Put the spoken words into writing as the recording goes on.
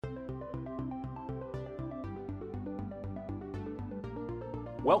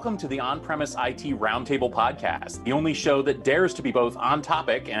Welcome to the On-Premise IT Roundtable podcast, the only show that dares to be both on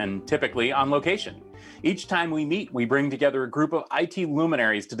topic and typically on location. Each time we meet, we bring together a group of IT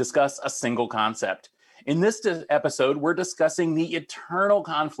luminaries to discuss a single concept. In this episode, we're discussing the eternal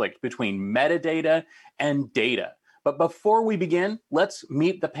conflict between metadata and data. But before we begin, let's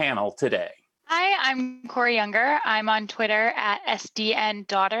meet the panel today. Hi, I'm Corey Younger. I'm on Twitter at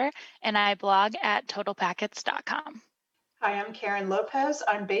SDNDaughter, and I blog at totalpackets.com. Hi, I'm Karen Lopez.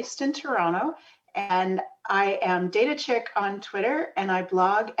 I'm based in Toronto, and I am Data Chick on Twitter, and I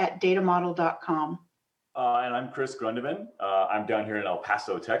blog at datamodel.com. And I'm Chris Grundeman. I'm down here in El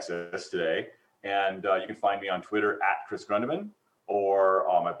Paso, Texas today, and you can find me on Twitter at Chris Grundeman or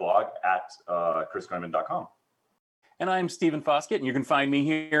on my blog at chrisgrundeman.com. And I'm Stephen Foskett, and you can find me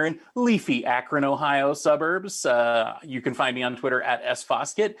here in leafy Akron, Ohio suburbs. You can find me on Twitter at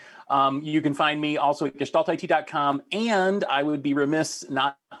sfoskett. You can find me also at gestaltit.com, and I would be remiss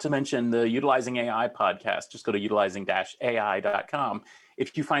not to mention the Utilizing AI podcast. Just go to utilizing-ai.com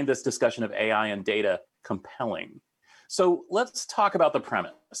if you find this discussion of AI and data compelling. So let's talk about the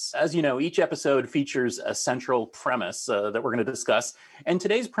premise. As you know, each episode features a central premise that we're going to discuss. And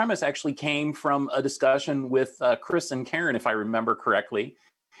today's premise actually came from a discussion with Chris and Karen, if I remember correctly.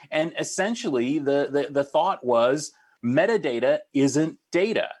 And essentially, the thought was metadata isn't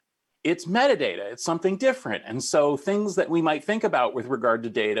data. It's metadata. It's something different. And so things that we might think about with regard to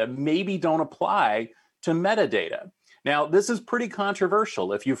data maybe don't apply to metadata. Now, this is pretty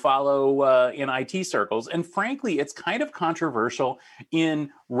controversial if you follow in IT circles, and frankly, it's kind of controversial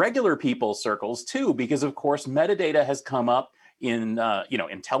in regular people's circles too, because of course, metadata has come up in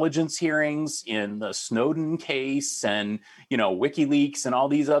intelligence hearings, in the Snowden case, and WikiLeaks, and all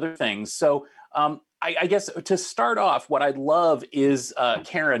these other things. So, I guess to start off, what I'd love is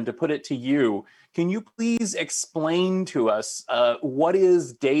Karen, to put it to you. Can you please explain to us what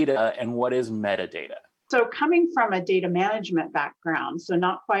is data and what is metadata? So coming from a data management background, so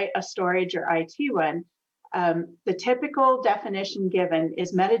not quite a storage or IT one, the typical definition given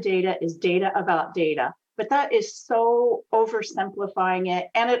is metadata is data about data, but that is so oversimplifying it,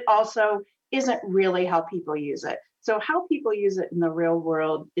 and it also isn't really how people use it. So how people use it in the real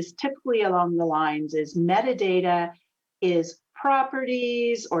world is typically along the lines is metadata is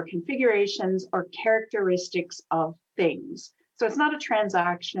properties or configurations or characteristics of things. So it's not a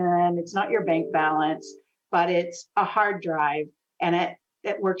transaction, it's not your bank balance, but it's a hard drive, and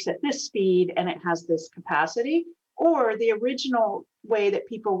it works at this speed and it has this capacity. Or the original way that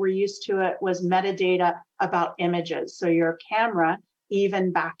people were used to it was metadata about images. So your camera,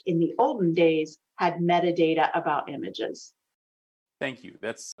 even back in the olden days, had metadata about images. Thank you.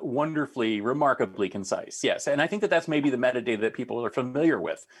 That's wonderfully, remarkably concise. Yes. And I think that that's maybe the metadata that people are familiar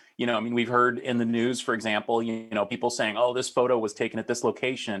with. We've heard in the news, for example, people saying, oh, this photo was taken at this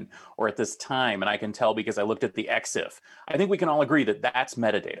location or at this time. And I can tell because I looked at the EXIF. I think we can all agree that that's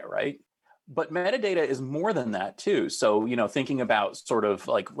metadata, right? But metadata is more than that too. So, thinking about sort of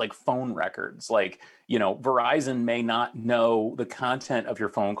like phone records, Verizon may not know the content of your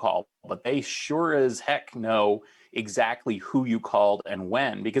phone call, but they sure as heck know exactly who you called and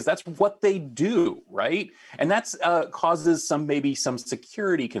when, because that's what they do, right? And that's causes maybe some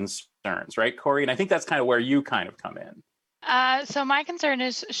security concerns, right, Corey? And I think that's kind of where you kind of come in. So my concern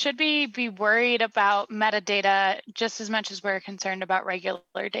is, should we be worried about metadata just as much as we're concerned about regular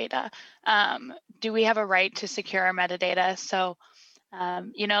data? Do we have a right to secure our metadata? So,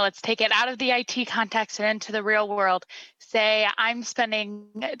 let's take it out of the IT context and into the real world. Say I'm spending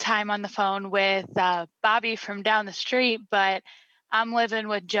time on the phone with Bobby from down the street, but I'm living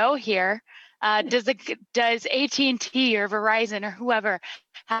with Joe here. Does AT&T or Verizon or whoever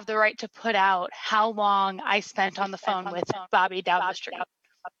have the right to put out how long I spent on the phone with Bobby down the street?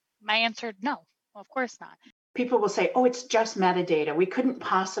 My answer, no, of course not. People will say, oh, it's just metadata. We couldn't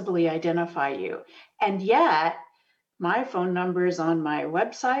possibly identify you. And yet, my phone number is on my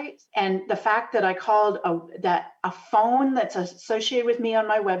website. And the fact that I called a phone that's associated with me on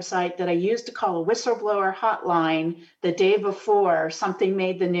my website that I used to call a whistleblower hotline the day before something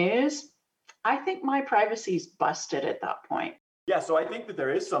made the news, I think my privacy's busted at that point. Yeah, so I think that there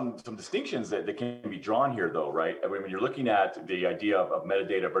is some distinctions that can be drawn here, though, right? I mean, when you're looking at the idea of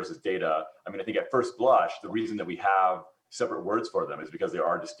metadata versus data, I mean, I think at first blush, the reason that we have separate words for them is because they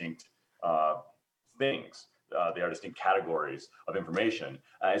are distinct things. They are distinct categories of information.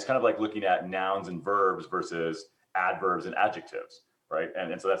 It's kind of like looking at nouns and verbs versus adverbs and adjectives, right?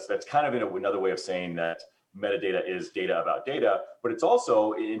 And so that's kind of another way of saying that metadata is data about data, but it's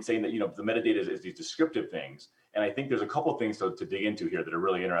also in saying that, the metadata is these descriptive things. And I think there's a couple things to dig into here that are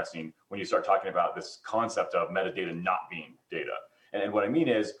really interesting when you start talking about this concept of metadata not being data. And what I mean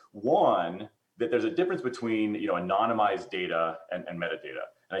is, one, that there's a difference between anonymized data and metadata.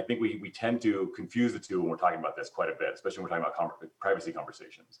 And I think we tend to confuse the two when we're talking about this quite a bit, especially when we're talking about privacy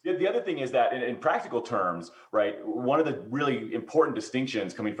conversations. The other thing is that in practical terms, right, one of the really important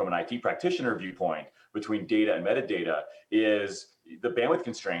distinctions coming from an IT practitioner viewpoint between data and metadata is the bandwidth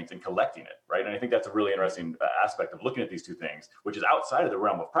constraints in collecting it, right? And I think that's a really interesting aspect of looking at these two things, which is outside of the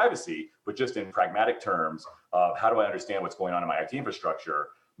realm of privacy, but just in pragmatic terms of how do I understand what's going on in my IT infrastructure.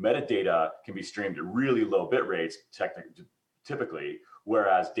 Metadata can be streamed at really low bit rates, typically,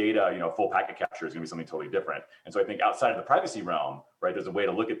 whereas data, full packet capture is going to be something totally different. And so I think outside of the privacy realm, right, there's a way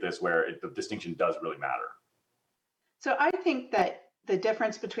to look at this where the distinction does really matter. So I think that the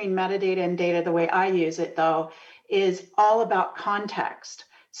difference between metadata and data, the way I use it though, is all about context.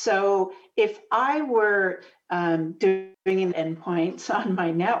 So if I were doing endpoints on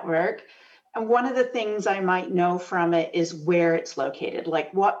my network, and one of the things I might know from it is where it's located,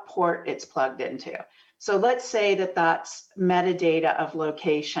 like what port it's plugged into. So let's say that that's metadata of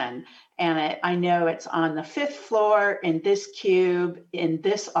location, and I know it's on the 5th floor in this cube in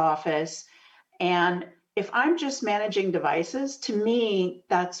this office. And if I'm just managing devices, to me,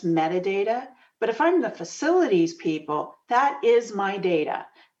 that's metadata. But if I'm the facilities people, that is my data,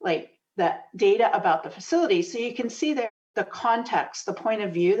 like the data about the facility. So you can see there, the context, the point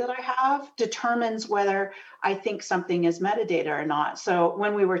of view that I have determines whether I think something is metadata or not. So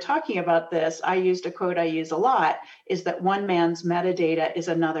when we were talking about this, I used a quote I use a lot, is that one man's metadata is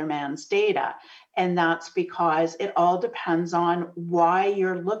another man's data. And that's because it all depends on why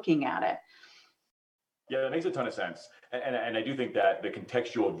you're looking at it. Yeah, that makes a ton of sense. And I do think that the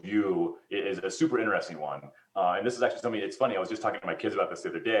contextual view is a super interesting one. And this is actually something, it's funny, I was just talking to my kids about this the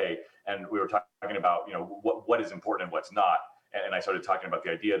other day, and we were talking about, what is important and what's not. And I started talking about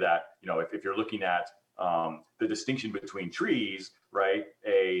the idea that, if you're looking at the distinction between trees, right,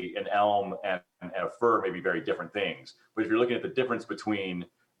 an elm and a fir may be very different things. But if you're looking at the difference between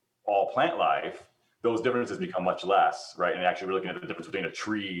all plant life, those differences become much less, right? And actually we're looking at the difference between a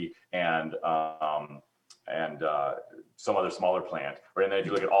tree and some other smaller plant, right? And then if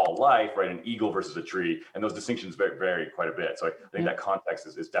you look at all life, right, an eagle versus a tree, and those distinctions vary quite a bit. So I think that context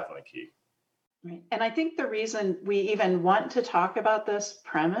is definitely key. Right. And I think the reason we even want to talk about this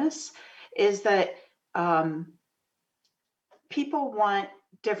premise is that people want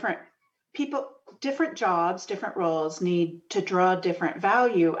different jobs, different roles need to draw different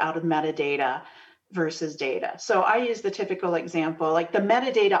value out of metadata versus data. So I use the typical example, like the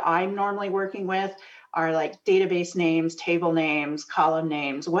metadata I'm normally working with are like database names, table names, column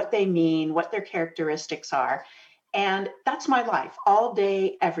names, what they mean, what their characteristics are. And that's my life all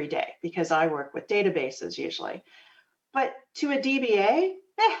day, every day, because I work with databases usually. But to a DBA,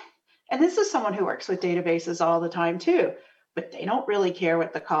 and this is someone who works with databases all the time too, but they don't really care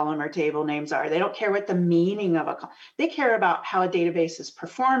what the column or table names are. They don't care what the meaning of they care about how a database is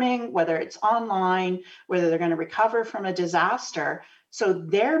performing, whether it's online, whether they're going to recover from a disaster. So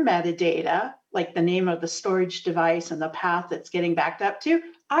their metadata, like the name of the storage device and the path it's getting backed up to,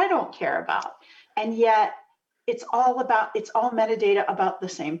 I don't care about. And yet it's all metadata about the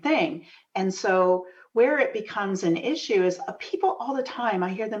same thing. And so where it becomes an issue is people all the time, I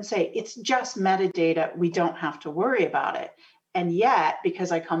hear them say, it's just metadata, we don't have to worry about it. And yet,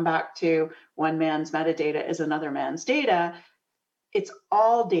 because I come back to one man's metadata is another man's data, it's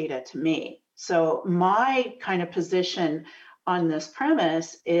all data to me. So my kind of position on this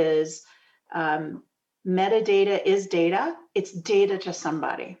premise is metadata is data. It's data to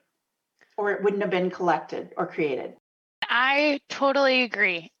somebody, or it wouldn't have been collected or created. I totally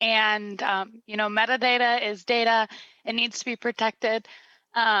agree. And, metadata is data. It needs to be protected.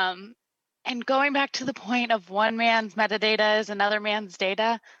 And going back to the point of one man's metadata is another man's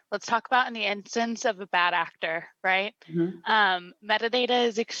data, let's talk about in the instance of a bad actor, right? Mm-hmm. Metadata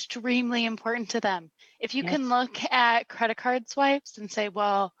is extremely important to them. If you can look at credit card swipes and say,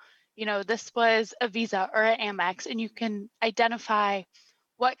 well, this was a Visa or an Amex, and you can identify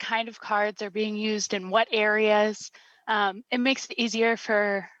what kind of cards are being used in what areas, it makes it easier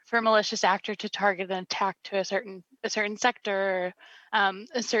for a malicious actor to target an attack to a certain sector, or,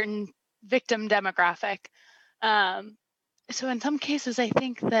 a certain victim demographic. So in some cases, I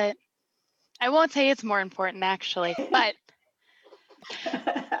think that, I won't say it's more important actually, but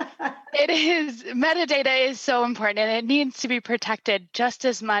metadata is so important, and it needs to be protected just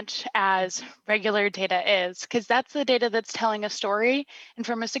as much as regular data is, because that's the data that's telling a story. And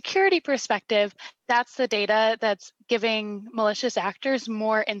from a security perspective, that's the data that's giving malicious actors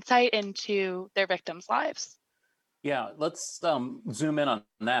more insight into their victims' lives. Yeah, let's zoom in on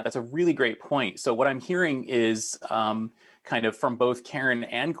that. That's a really great point. So what I'm hearing is kind of from both Karen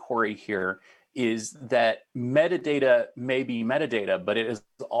and Corey here is that metadata may be metadata, but it is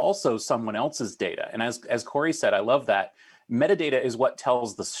also someone else's data. And as Corey said, I love that. Metadata is what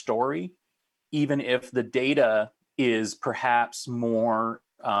tells the story, even if the data is perhaps more,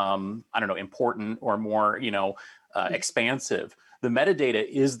 I don't know, important or more, expansive. The metadata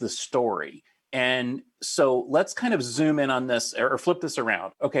is the story. And so let's kind of zoom in on this or flip this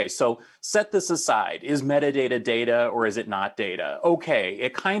around. Okay, so set this aside. Is metadata data or is it not data? Okay,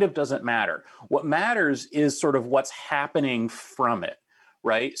 it kind of doesn't matter. What matters is sort of what's happening from it,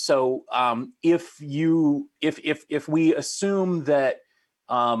 right? So if we assume that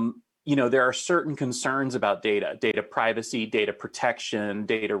there are certain concerns about data privacy, data protection,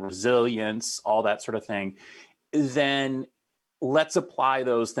 data resilience, all that sort of thing, then let's apply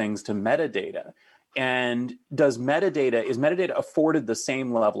those things to metadata. And is metadata afforded the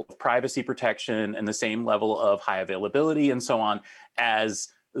same level of privacy protection and the same level of high availability and so on as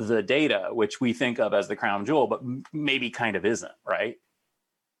the data, which we think of as the crown jewel, but maybe kind of isn't, right?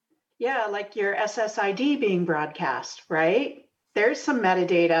 Yeah, like your SSID being broadcast, right? There's some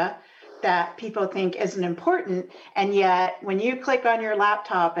metadata that people think isn't important. And yet when you click on your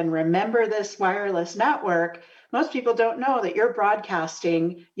laptop and remember this wireless network, most people don't know that you're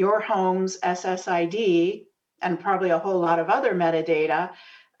broadcasting your home's SSID and probably a whole lot of other metadata,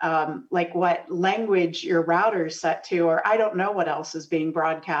 like what language your router's set to, or I don't know what else is being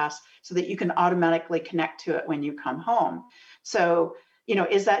broadcast, so that you can automatically connect to it when you come home. So,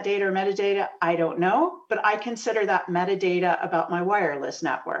 is that data or metadata? I don't know, but I consider that metadata about my wireless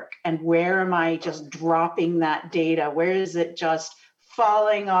network. And where am I just dropping that data? Where is it just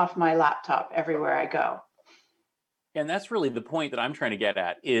falling off my laptop everywhere I go? And that's really the point that I'm trying to get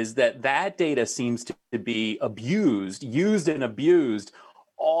at, is that data seems to be used and abused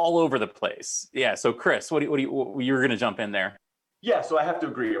all over the place. Yeah. So Chris, you were going to jump in there. Yeah, so I have to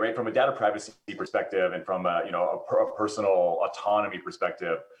agree, right? From a data privacy perspective and from a personal autonomy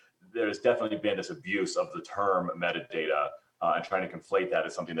perspective, there's definitely been this abuse of the term metadata and trying to conflate that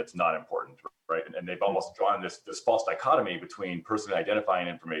as something that's not important, right? And they've almost drawn this false dichotomy between personally identifying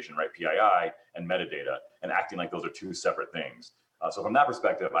information, right, PII, and metadata, and acting like those are two separate things. So from that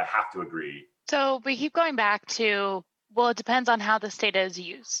perspective, I have to agree. So we keep going back to, well, it depends on how this data is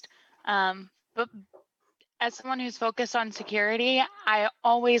used. But as someone who's focused on security, I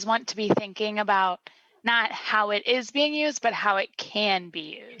always want to be thinking about not how it is being used, but how it can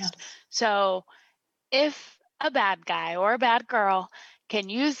be used. Yes. So if a bad guy or a bad girl can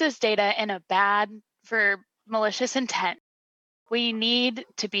use this data for malicious intent, we need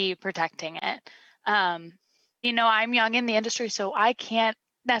to be protecting it. I'm young in the industry, so I can't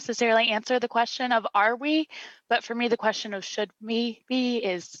necessarily answer the question of are we, but for me, the question of should we be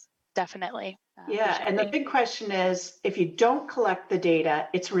is definitely. Yeah, and the big question is, if you don't collect the data,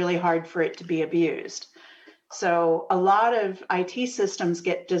 it's really hard for it to be abused. So a lot of IT systems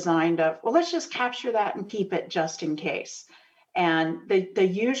get designed of, well, let's just capture that and keep it just in case. And the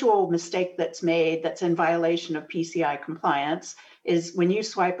usual mistake that's made that's in violation of PCI compliance is when you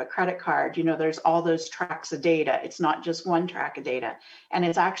swipe a credit card, there's all those tracks of data. It's not just one track of data. And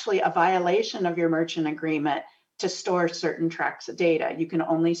it's actually a violation of your merchant agreement to store certain tracks of data. You can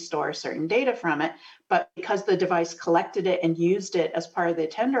only store certain data from it, but because the device collected it and used it as part of the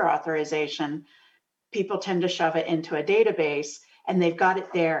tender authorization, people tend to shove it into a database and they've got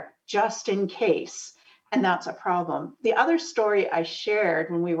it there just in case. And that's a problem. The other story I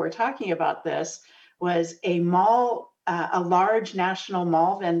shared when we were talking about this was a large national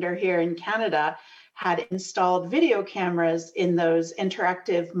mall vendor here in Canada had installed video cameras in those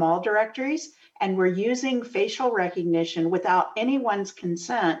interactive mall directories and were using facial recognition without anyone's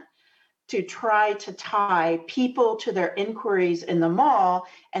consent to try to tie people to their inquiries in the mall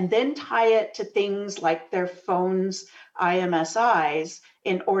and then tie it to things like their phones' IMSIs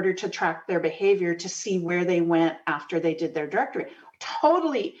in order to track their behavior to see where they went after they did their directory.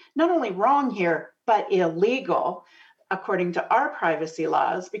 Totally, not only wrong here, but illegal according to our privacy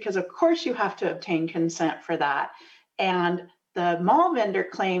laws, because of course you have to obtain consent for that. And the mall vendor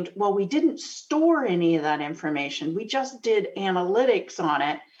claimed, well, we didn't store any of that information. We just did analytics on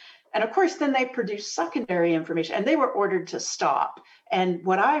it. And of course, then they produced secondary information and they were ordered to stop. And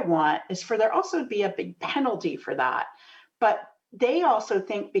what I want is for there also to be a big penalty for that. But they also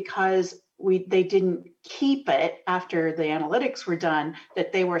think because they didn't keep it after the analytics were done,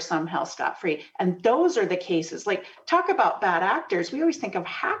 that they were somehow scot-free. And those are the cases. Like, talk about bad actors. We always think of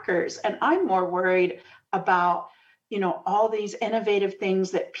hackers. And I'm more worried about all these innovative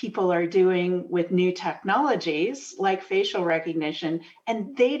things that people are doing with new technologies like facial recognition,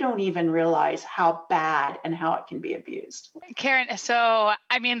 and they don't even realize how bad and how it can be abused. Karen, so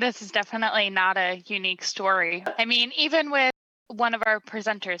I mean, this is definitely not a unique story. I mean, even with one of our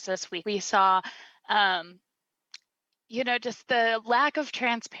presenters this week, we saw, just the lack of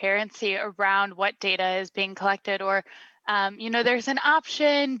transparency around what data is being collected, or there's an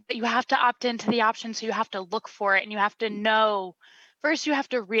option, but you have to opt into the option. So you have to look for it, and you have to know, first you have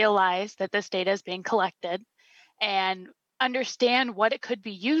to realize that this data is being collected and understand what it could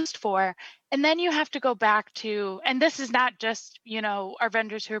be used for. And then you have to go back to, and this is not just, our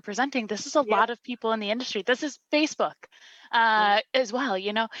vendors who are presenting, this is a lot of people in the industry. This is Facebook as well.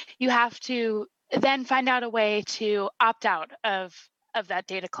 You have to then find out a way to opt out of that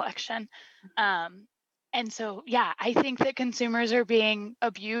data collection. And so, I think that consumers are being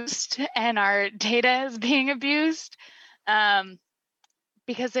abused and our data is being abused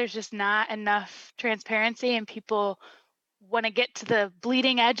because there's just not enough transparency, and people want to get to the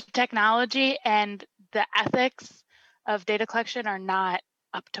bleeding edge of technology, and the ethics of data collection are not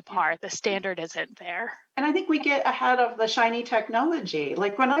up to par. The standard isn't there. And I think we get ahead of the shiny technology.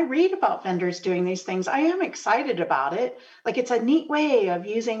 Like when I read about vendors doing these things, I am excited about it. Like it's a neat way of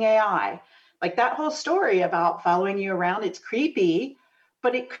using AI. Like that whole story about following you around, it's creepy,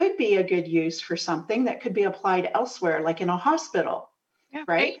 but it could be a good use for something that could be applied elsewhere, like in a hospital,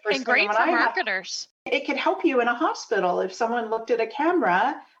 right? And great for marketers. It could help you in a hospital. If someone looked at a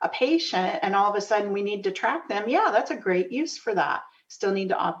camera, a patient, and all of a sudden we need to track them, that's a great use for that. Still need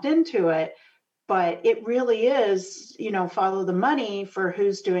to opt into it. But it really is, follow the money for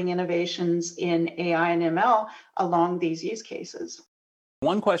who's doing innovations in AI and ML along these use cases.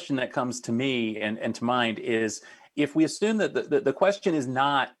 One question that comes to me and to mind is, if we assume that the question is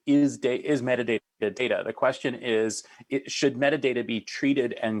not, is metadata data? The question is, should metadata be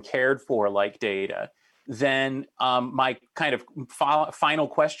treated and cared for like data? Then my kind of final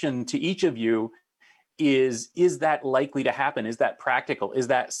question to each of you is that likely to happen? Is that practical? Is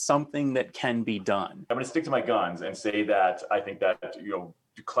that something that can be done? I'm going to stick to my guns and say that I think that,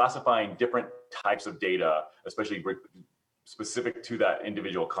 classifying different types of data, especially specific to that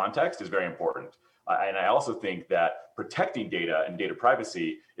individual context, is very important. And I also think that protecting data and data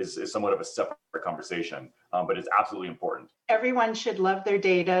privacy is somewhat of a separate conversation, but it's absolutely important. Everyone should love their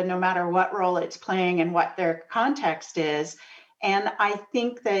data, no matter what role it's playing and what their context is. And I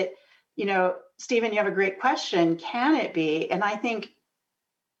think that, Stephen, you have a great question. Can it be? And I think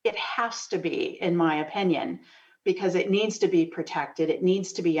it has to be, in my opinion, because it needs to be protected. It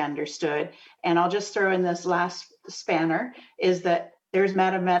needs to be understood. And I'll just throw in this last spanner, is that there's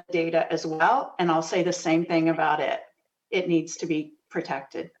metadata as well. And I'll say the same thing about it. It needs to be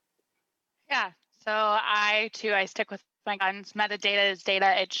protected. Yeah. So I stick with my guns. Metadata is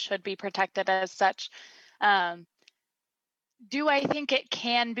data. It should be protected as such. Do I think it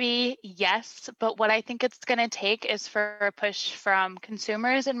can be? Yes. But what I think it's going to take is for a push from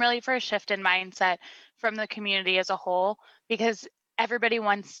consumers and really for a shift in mindset from the community as a whole, because everybody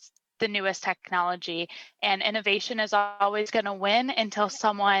wants the newest technology, and innovation is always going to win until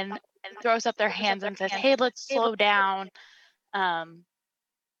someone throws up their hands and says, hey, let's slow down. All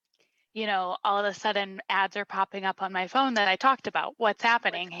of a sudden ads are popping up on my phone that I talked about. What's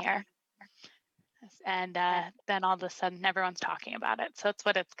happening here? And then all of a sudden everyone's talking about it. So it's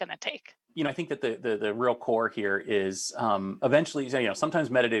what it's going to take. I think that the real core here is eventually, sometimes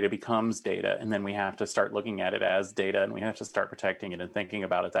metadata becomes data, and then we have to start looking at it as data, and we have to start protecting it and thinking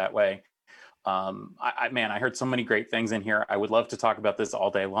about it that way. I heard so many great things in here. I would love to talk about this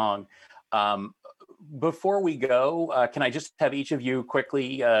all day long. Before we go, can I just have each of you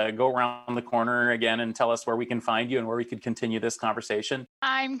quickly go around the corner again and tell us where we can find you and where we could continue this conversation?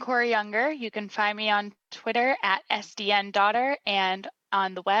 I'm Corey Younger. You can find me on Twitter at SDNDaughter and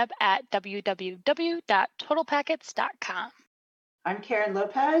on the web at www.totalpackets.com. I'm Karen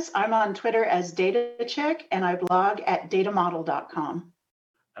Lopez. I'm on Twitter as DataChick, and I blog at datamodel.com.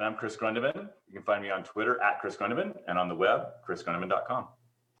 And I'm Chris Grundeman. You can find me on Twitter at Chris Grundeman and on the web, chrisgrundeman.com.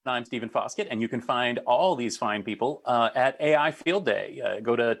 I'm Stephen Foskett, and you can find all these fine people at AI Field Day.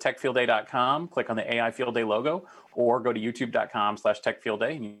 Go to techfieldday.com, click on the AI Field Day logo, or go to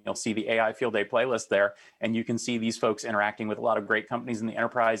youtube.com/techfieldday, and you'll see the AI Field Day playlist there. And you can see these folks interacting with a lot of great companies in the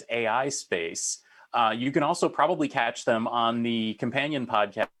enterprise AI space. You can also probably catch them on the companion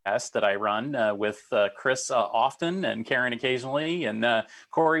podcast that I run with Chris often and Karen occasionally, and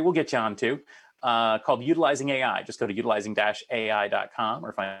Corey, we'll get you on too. called Utilizing AI. Just go to utilizing-ai.com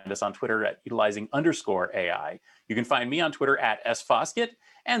or find us on Twitter at utilizing_AI. You can find me on Twitter at sfoskett,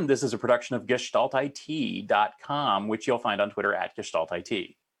 and this is a production of gestaltit.com, which you'll find on Twitter at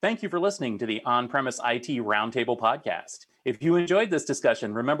gestaltit. Thank you for listening to the On-Premise IT Roundtable podcast. If you enjoyed this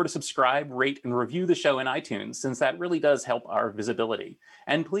discussion, remember to subscribe, rate, and review the show in iTunes, since that really does help our visibility.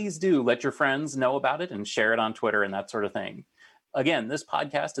 And please do let your friends know about it and share it on Twitter and that sort of thing. Again, this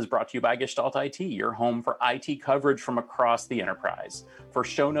podcast is brought to you by Gestalt IT, your home for IT coverage from across the enterprise. For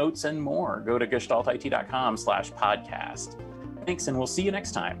show notes and more, go to gestaltit.com/podcast. Thanks, and we'll see you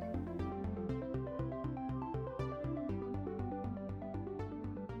next time.